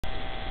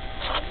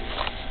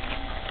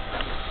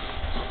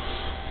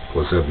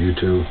What's up,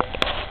 YouTube?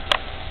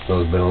 So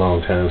it's been a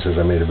long time since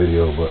I made a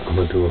video, but I'm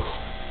gonna do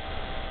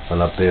an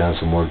update on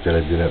some work that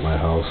I did at my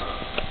house.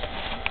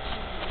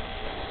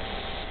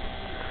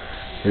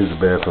 Here's the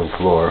bathroom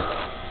floor.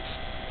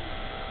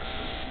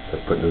 I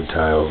put new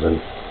tiles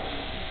in.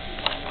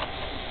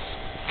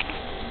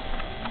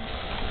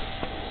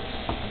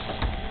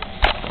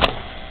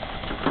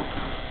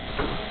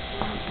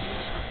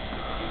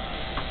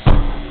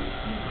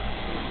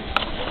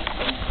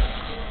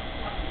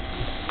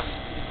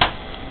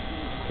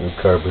 New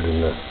carpet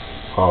in the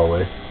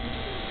hallway.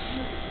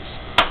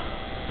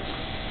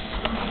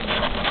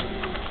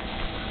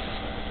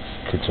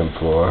 Kitchen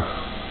floor.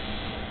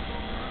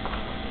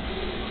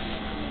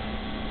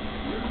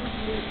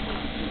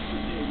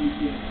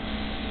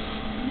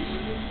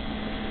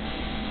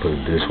 Put a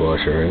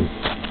dishwasher in.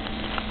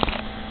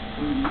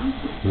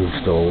 New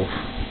stove.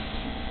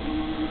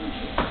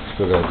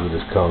 Still gotta do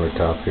this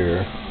countertop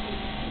here,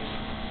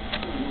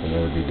 and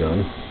that'll be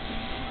done.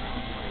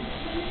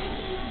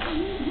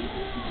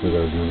 We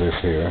gotta do this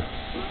here.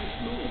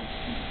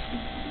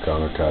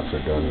 Countertops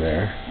are done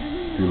there.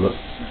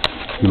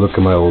 If you look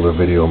at my older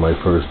video, my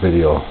first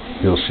video,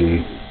 you'll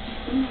see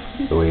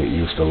the way it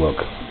used to look.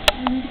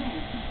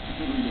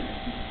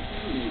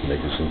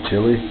 Making some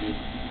chili.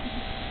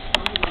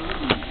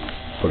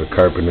 Put a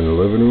carpet in the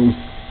living room.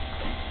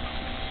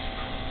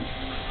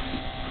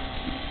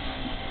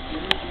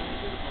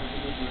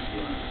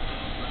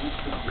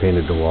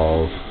 Painted the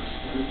walls.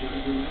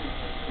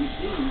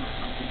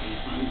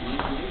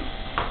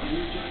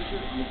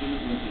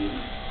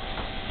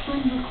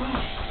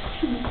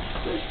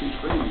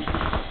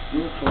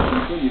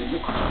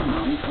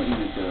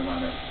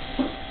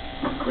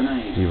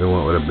 Even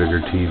went with a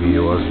bigger TV. It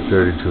wasn't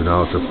 32,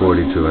 now it's a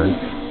 42 inch.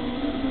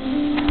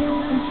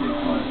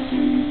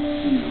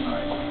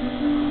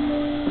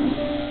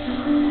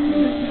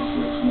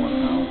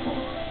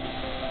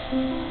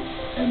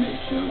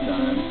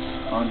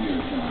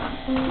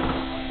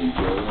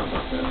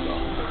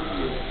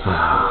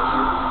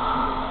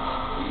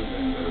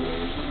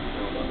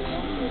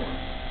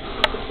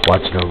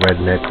 Watching a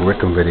Redneck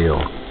Rickham video.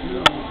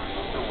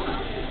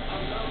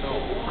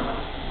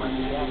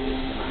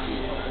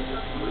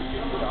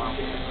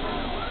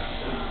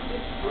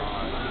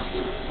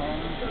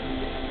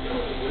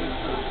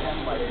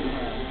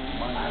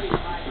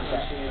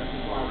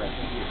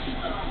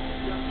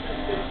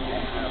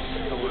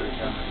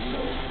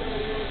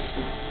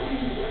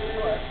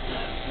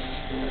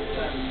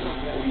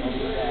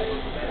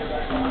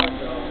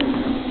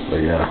 But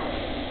yeah,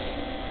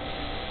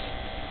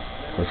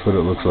 that's what it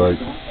looks like.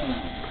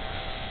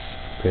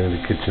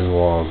 Painted the kitchen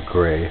walls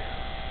gray,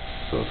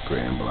 so it's gray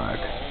and black.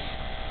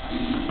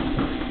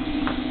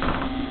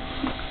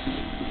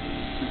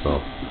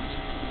 So,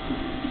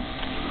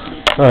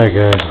 alright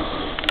guys,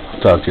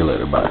 talk to you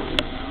later, bye.